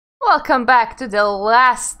Welcome back to the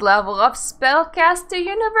last level of Spellcaster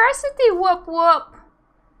University. Whoop whoop.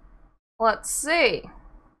 Let's see.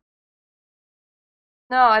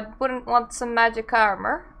 No, I wouldn't want some magic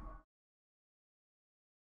armor.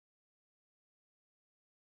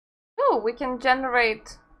 Oh, we can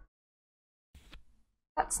generate...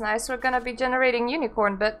 That's nice, we're gonna be generating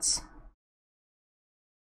unicorn bits.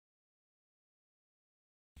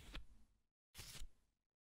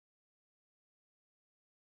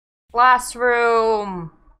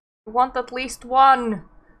 Classroom! We want at least one.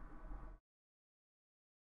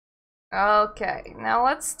 Okay, now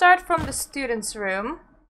let's start from the students' room.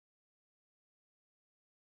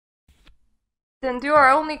 Then do our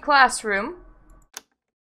only classroom.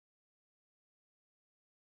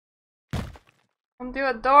 And do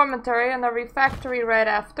a dormitory and a refectory right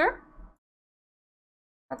after.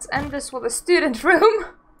 Let's end this with a student room.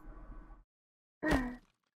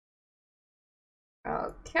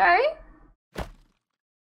 Okay.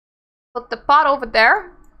 Put the pot over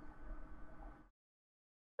there.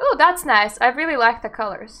 Oh, that's nice. I really like the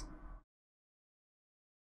colors.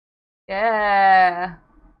 Yeah.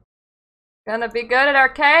 Gonna be good at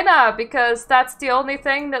Arcana, because that's the only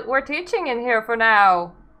thing that we're teaching in here for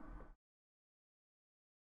now.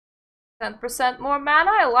 10% more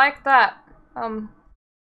mana? I like that.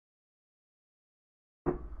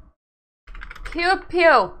 Pew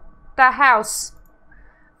pew. The house.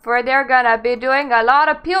 For they're gonna be doing a lot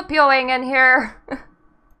of pew-pewing in here.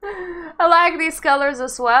 I like these colors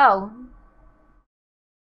as well.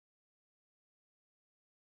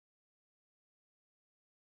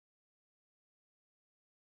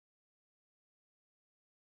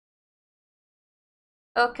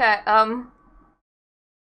 Okay, I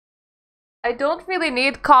don't really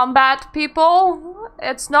need combat, people.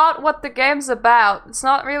 It's not what the game's about. It's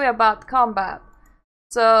not really about combat.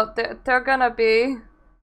 So they're gonna be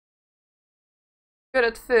good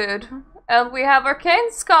at food. And we have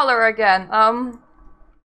Arcane Scholar again.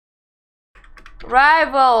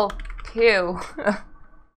 Rival Q.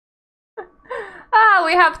 Ah,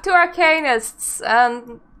 we have two Arcanists,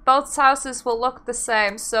 and both houses will look the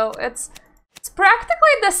same. So it's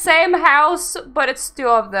practically the same house, but it's two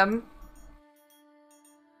of them.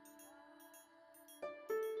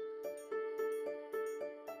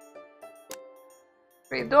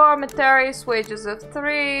 Three dormitories, wages of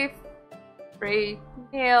 3, free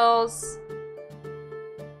meals.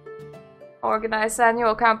 Organize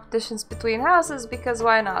annual competitions between houses, because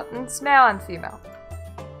why not? And it's male and female.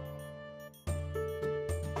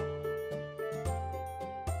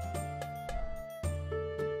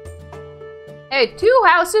 Hey, 2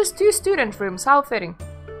 houses, 2 student rooms, how fitting.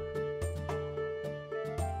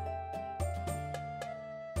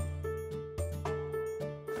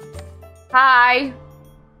 Hi.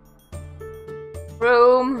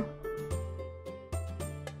 Room.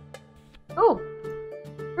 Oh,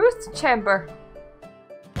 Truth Chamber.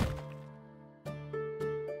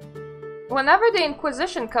 Whenever the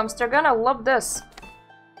Inquisition comes, they're gonna love this.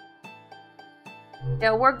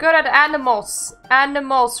 Yeah, we're good at animals.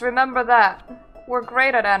 Animals, remember that. We're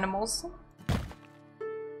great at animals.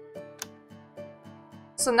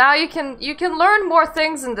 So now you can learn more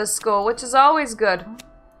things in this school, which is always good.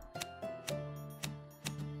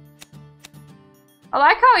 I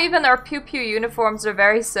like how even our pew-pew uniforms are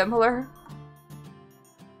very similar.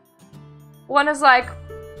 One is like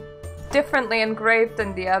differently engraved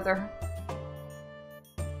than the other.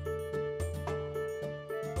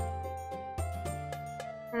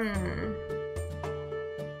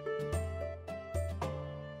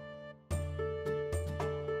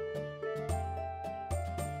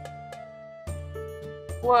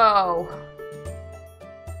 Whoa.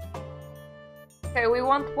 Okay, we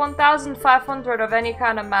want 1,500 of any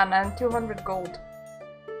kind of mana and 200 gold.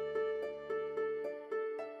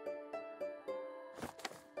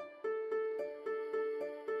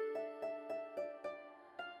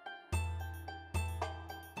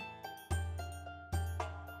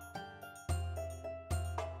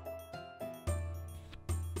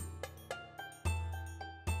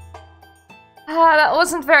 That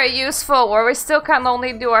wasn't very useful, where we still can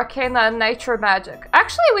only do Arcana and Nature Magic.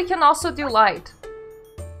 Actually, we can also do Light.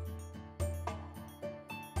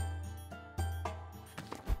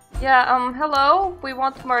 Yeah, hello, we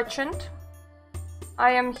want merchant.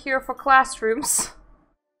 I am here for classrooms.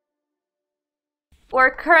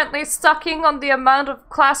 We're currently stocking on the amount of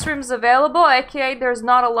classrooms available, aka there's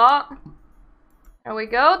not a lot. There we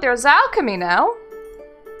go, there's alchemy now.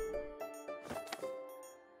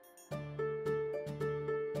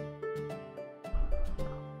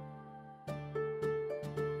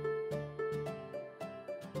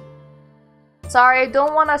 Sorry, I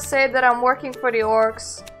don't want to say that I'm working for the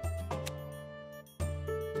orcs.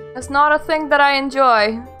 It's not a thing that I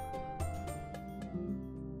enjoy.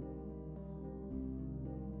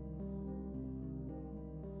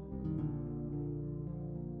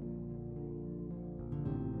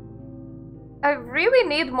 I really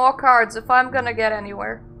need more cards if I'm gonna get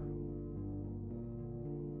anywhere.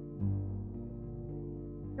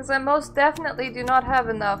 Because I most definitely do not have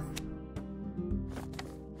enough.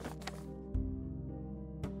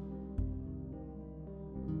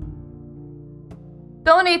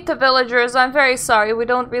 Don't eat the villagers, I'm very sorry, we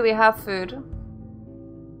don't really have food.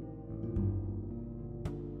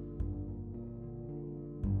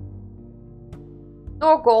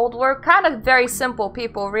 Or gold, we're kind of very simple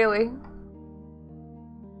people, really.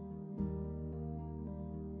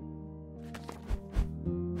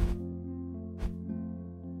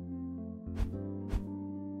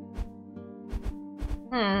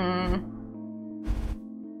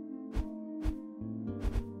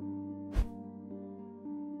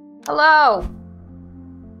 Hello!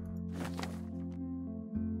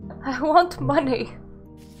 I want money.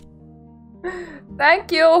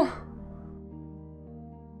 Thank you!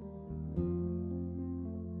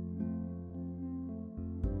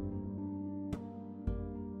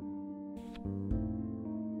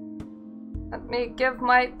 Let me give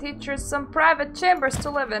my teachers some private chambers to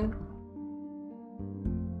live in.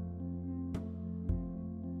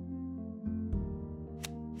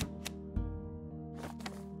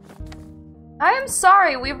 I am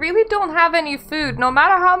sorry, we really don't have any food. No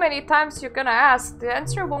matter how many times you're gonna ask, the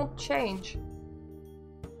answer won't change.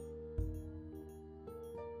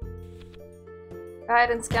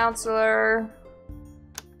 Guidance counselor.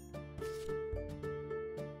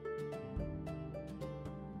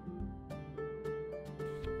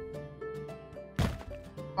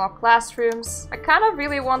 More classrooms. I kind of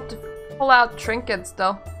really want to pull out trinkets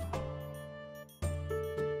though.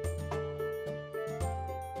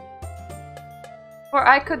 Or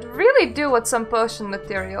I could really do with some potion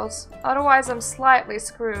materials. Otherwise I'm slightly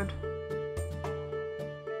screwed.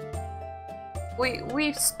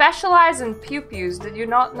 We specialize in pew-pews, did you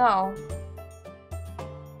not know?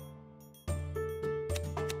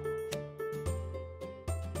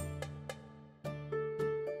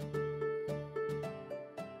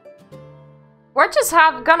 We're just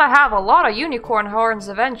gonna have a lot of unicorn horns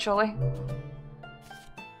eventually.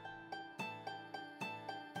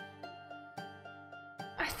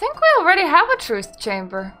 I think we already have a truth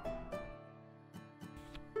chamber.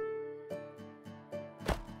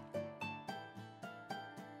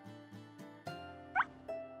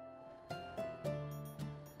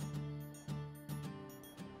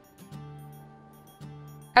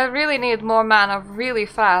 I really need more mana really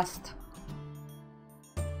fast.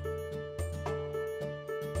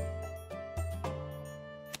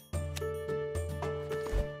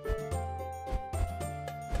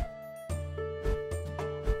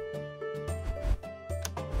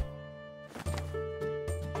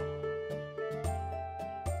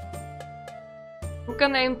 I'm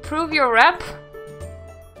gonna improve your rep.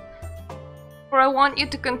 Or I want you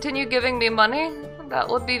to continue giving me money. That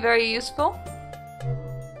would be very useful.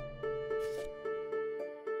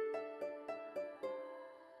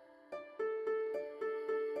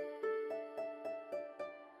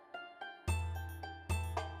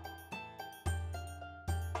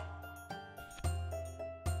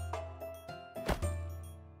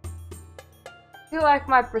 I feel like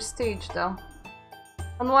my prestige though.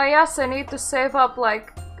 And why yes, I need to save up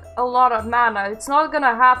like a lot of mana. It's not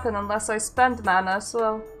gonna happen unless I spend mana,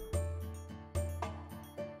 so...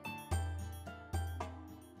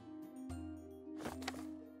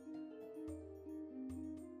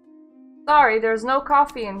 Sorry, there's no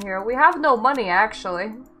coffee in here. We have no money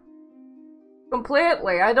actually.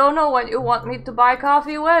 Completely. I don't know what you want me to buy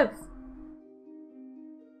coffee with.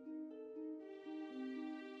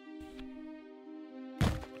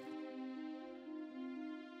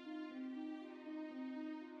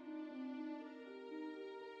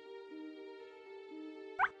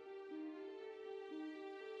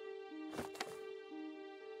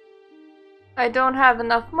 I don't have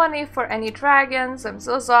enough money for any dragons, I'm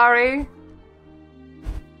so sorry.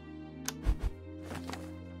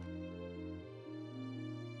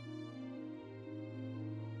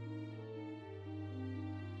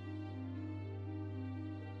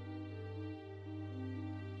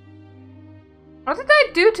 What did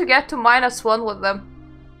I do to get to -1 with them?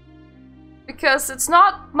 Because it's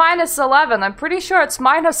not -11, I'm pretty sure it's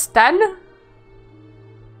 -10.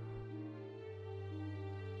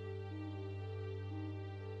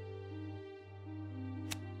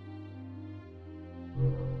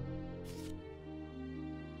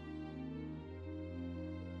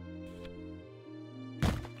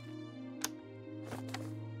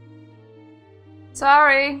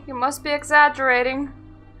 Sorry, you must be exaggerating.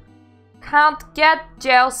 Can't get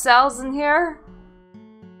jail cells in here.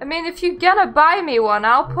 I mean, if you're gonna buy me one,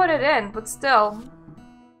 I'll put it in, but still.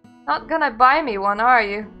 Not gonna buy me one, are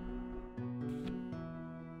you?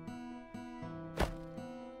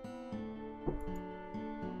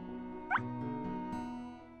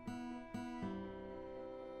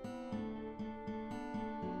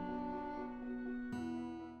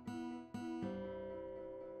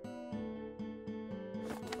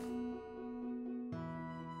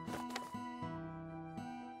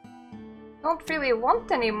 Don't really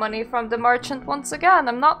want any money from the merchant once again.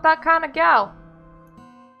 I'm not that kind of gal.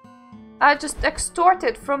 I just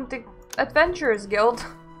extorted from the Adventurers Guild.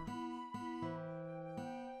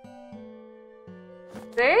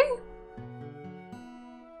 See?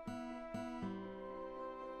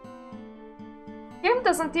 Game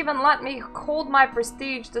doesn't even let me hold my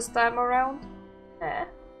prestige this time around. Eh.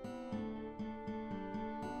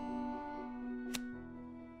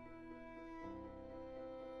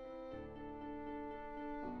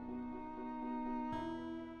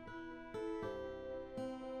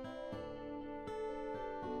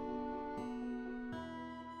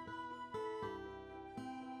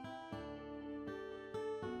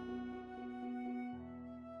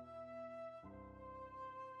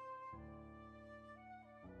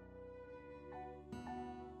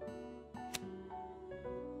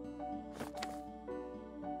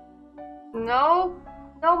 No,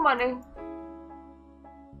 no money.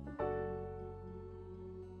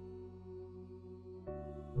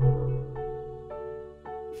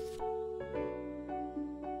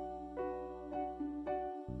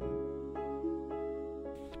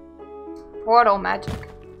 Portal magic.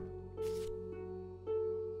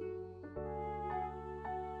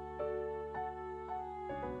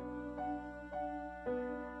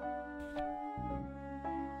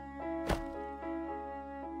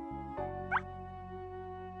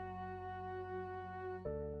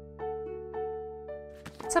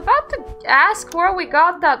 It's about to ask where we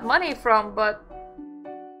got that money from, but...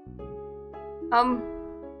 I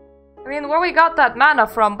mean, where we got that mana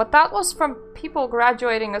from, but that was from people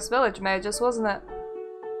graduating as village mages, wasn't it?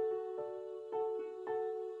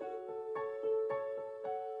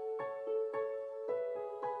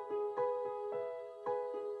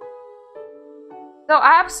 So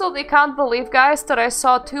I absolutely can't believe, guys, that I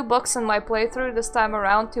saw 2 books in my playthrough this time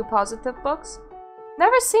around, 2 positive books.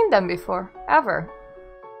 Never seen them before, ever.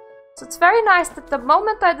 So it's very nice that the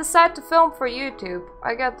moment I decide to film for YouTube,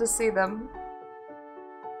 I get to see them.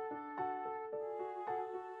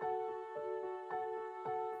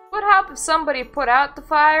 Would help if somebody put out the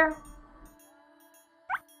fire.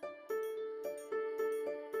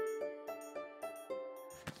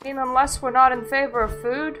 I mean, unless we're not in favor of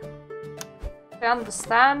food. I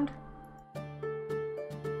understand.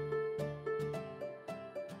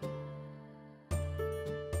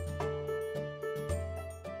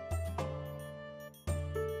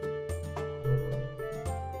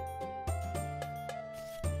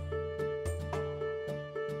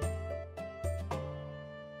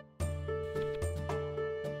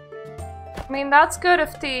 I mean, that's good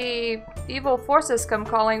if the evil forces come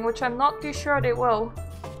calling, which I'm not too sure they will.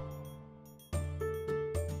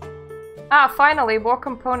 Ah, finally, more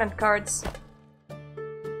component cards.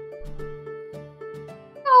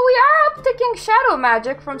 Oh, we are upticking shadow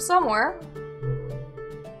magic from somewhere.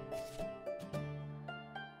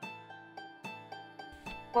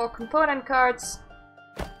 More component cards.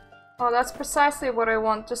 Oh, that's precisely what I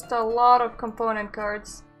want, just a lot of component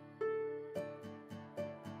cards.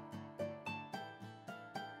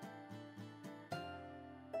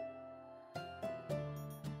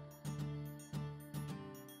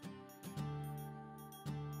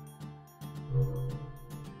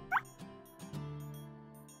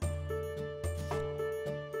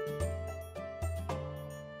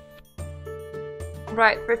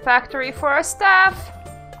 Right, refactory for our staff.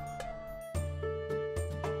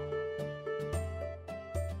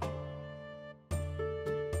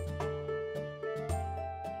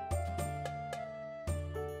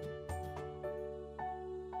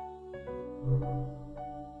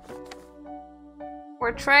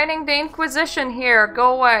 We're training the Inquisition here.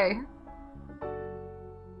 Go away.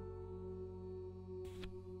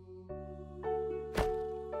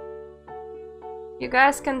 You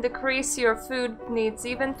guys can decrease your food needs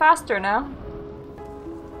even faster now.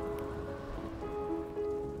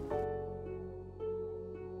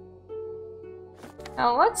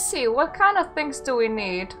 Now let's see, what kind of things do we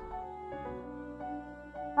need?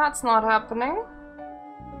 That's not happening.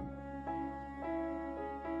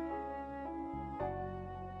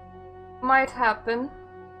 Might happen.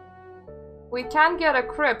 We can get a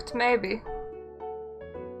crypt, maybe.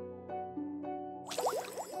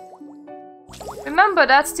 Remember,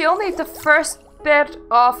 that's the first bit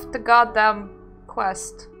of the goddamn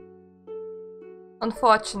quest.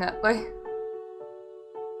 Unfortunately.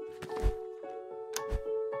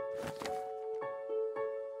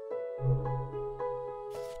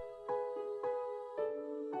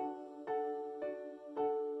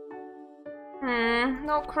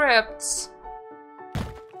 No crypts.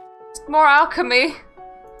 Just more alchemy.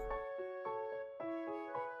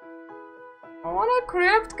 I want a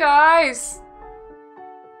crypt, guys.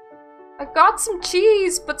 I got some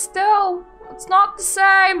cheese, but still, it's not the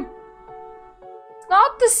same. It's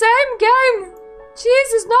not the same game.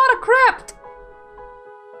 Cheese is not a crypt.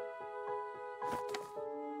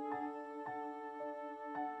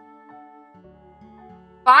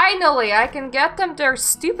 Finally, I can get them their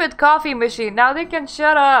stupid coffee machine. Now they can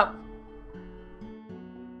shut up.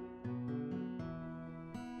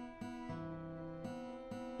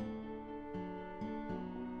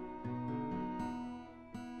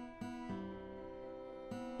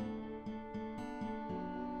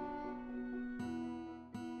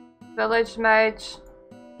 Village mage.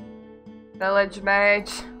 Village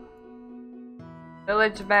mage.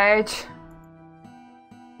 Village mage.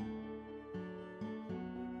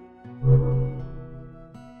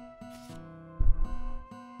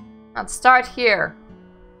 Let's start here.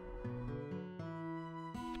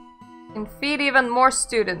 And feed even more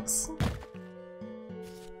students.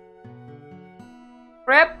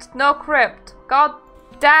 Crypt? No crypt. God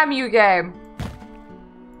damn you, game.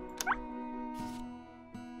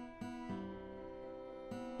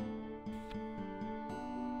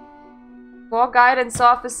 More guidance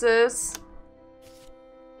offices.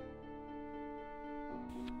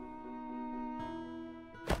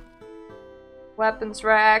 Weapons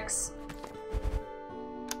racks.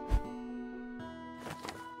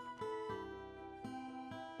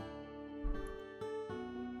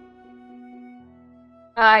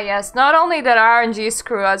 Ah yes, not only did RNG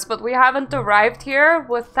screw us, but we haven't arrived here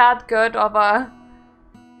with that good of a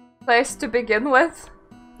place to begin with.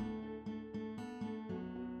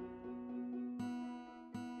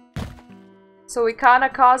 So we kinda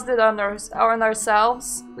caused it on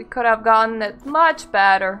ourselves. We could have gotten it much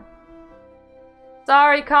better.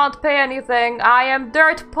 Sorry, can't pay anything. I am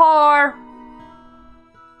dirt poor.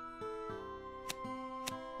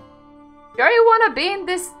 Sure you wanna be in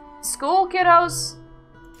this school, kiddos?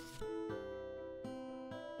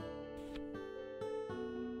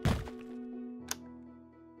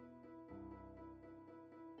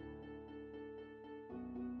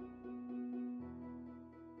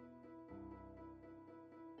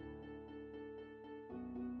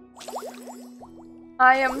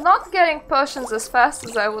 I am not getting potions as fast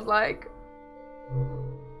as I would like.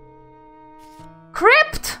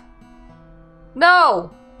 Crypt! No!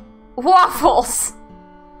 Waffles!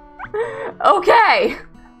 Okay!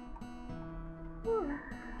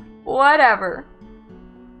 Whatever.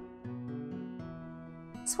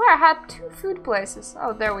 I swear I had 2 food places.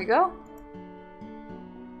 Oh, there we go.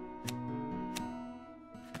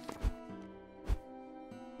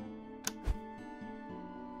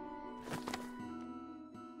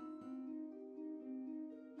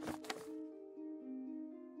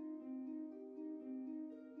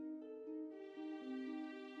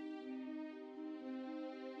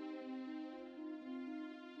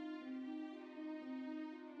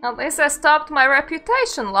 At least I stopped my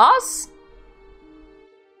reputation loss.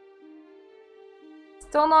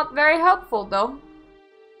 Still not very helpful though.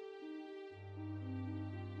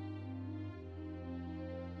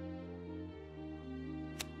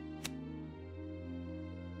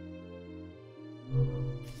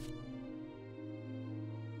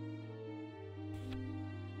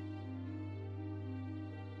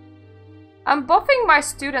 I'm buffing my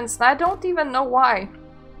students and I don't even know why.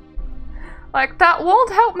 Like, that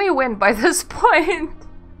won't help me win by this point.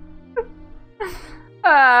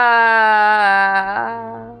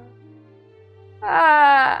 I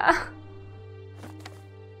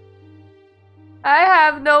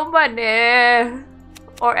have no money.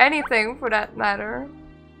 Or anything for that matter.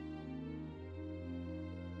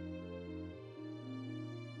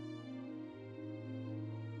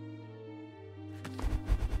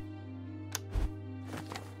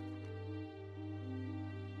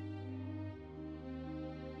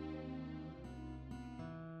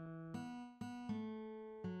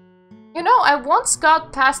 You know, I once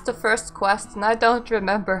got past the first quest and I don't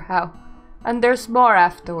remember how. And there's more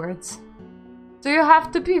afterwards. So you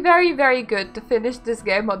have to be very, very good to finish this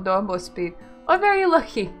game on normal speed. Or very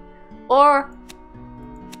lucky. Or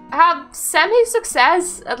have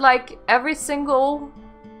semi-success at like every single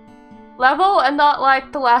level and not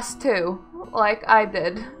like the last two, like I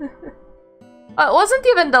did. It wasn't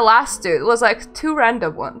even the last two, it was like 2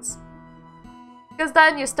 random ones. Because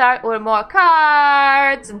then you start with more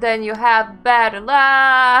cards, and then you have better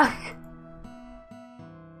luck.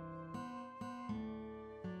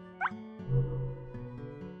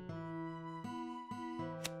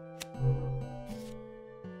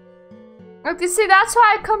 But you see, that's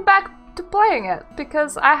why I come back to playing it,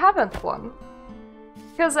 because I haven't won.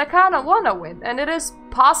 Because I kinda wanna win, and it is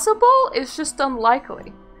possible, it's just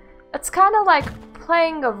unlikely. It's kinda like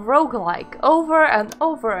playing a roguelike over and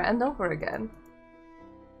over and over again.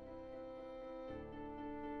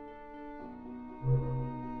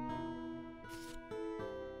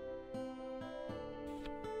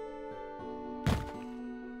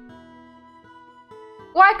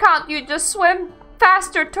 Why can't you just swim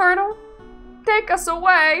faster, turtle? Take us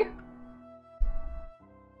away!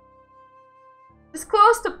 Just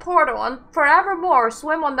close the portal and forevermore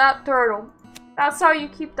swim on that turtle. That's how you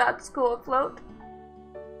keep that school afloat.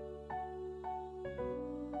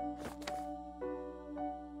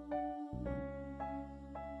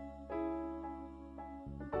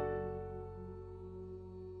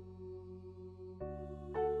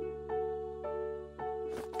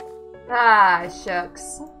 Ah,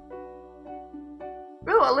 shucks.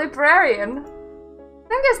 Ooh, a librarian.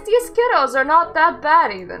 I guess these kiddos are not that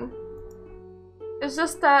bad even. It's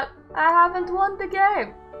just that I haven't won the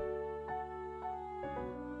game.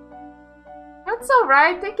 That's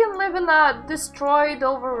alright, they can live in a destroyed,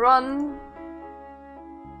 overrun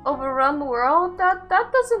world. That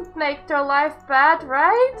doesn't make their life bad,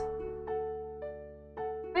 right?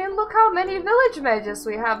 I mean, look how many village mages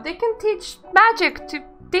we have. They can teach magic to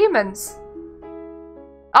demons.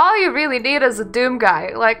 All you really need is a Doom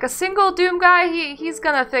guy. Like a single Doom guy, he's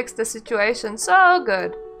gonna fix the situation so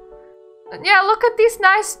good. And yeah, look at these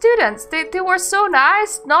nice students. They were so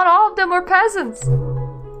nice. Not all of them were peasants.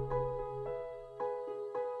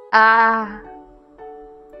 Ah.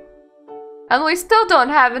 And we still don't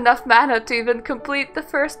have enough mana to even complete the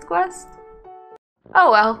first quest.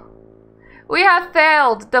 Oh well. We have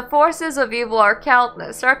failed. The forces of evil are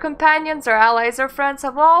countless. Our companions, our allies, our friends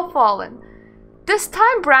have all fallen. This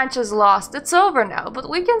time branch is lost. It's over now, but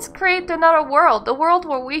we can create another world, a world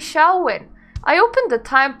where we shall win. I opened the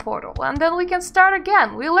time portal, and then we can start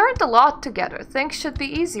again. We learned a lot together. Things should be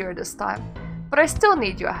easier this time. But I still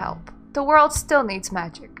need your help. The world still needs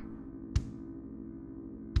magic.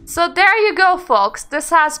 So there you go, folks. This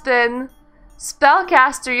has been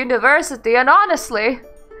Spellcaster University, and honestly,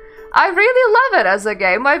 I really love it as a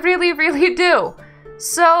game. I really, really do.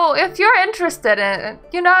 So if you're interested in it,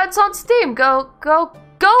 you know, it's on Steam. Go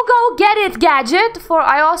get it, Gadget! For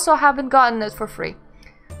I also haven't gotten it for free.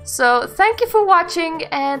 So thank you for watching,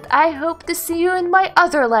 and I hope to see you in my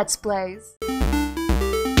other Let's Plays.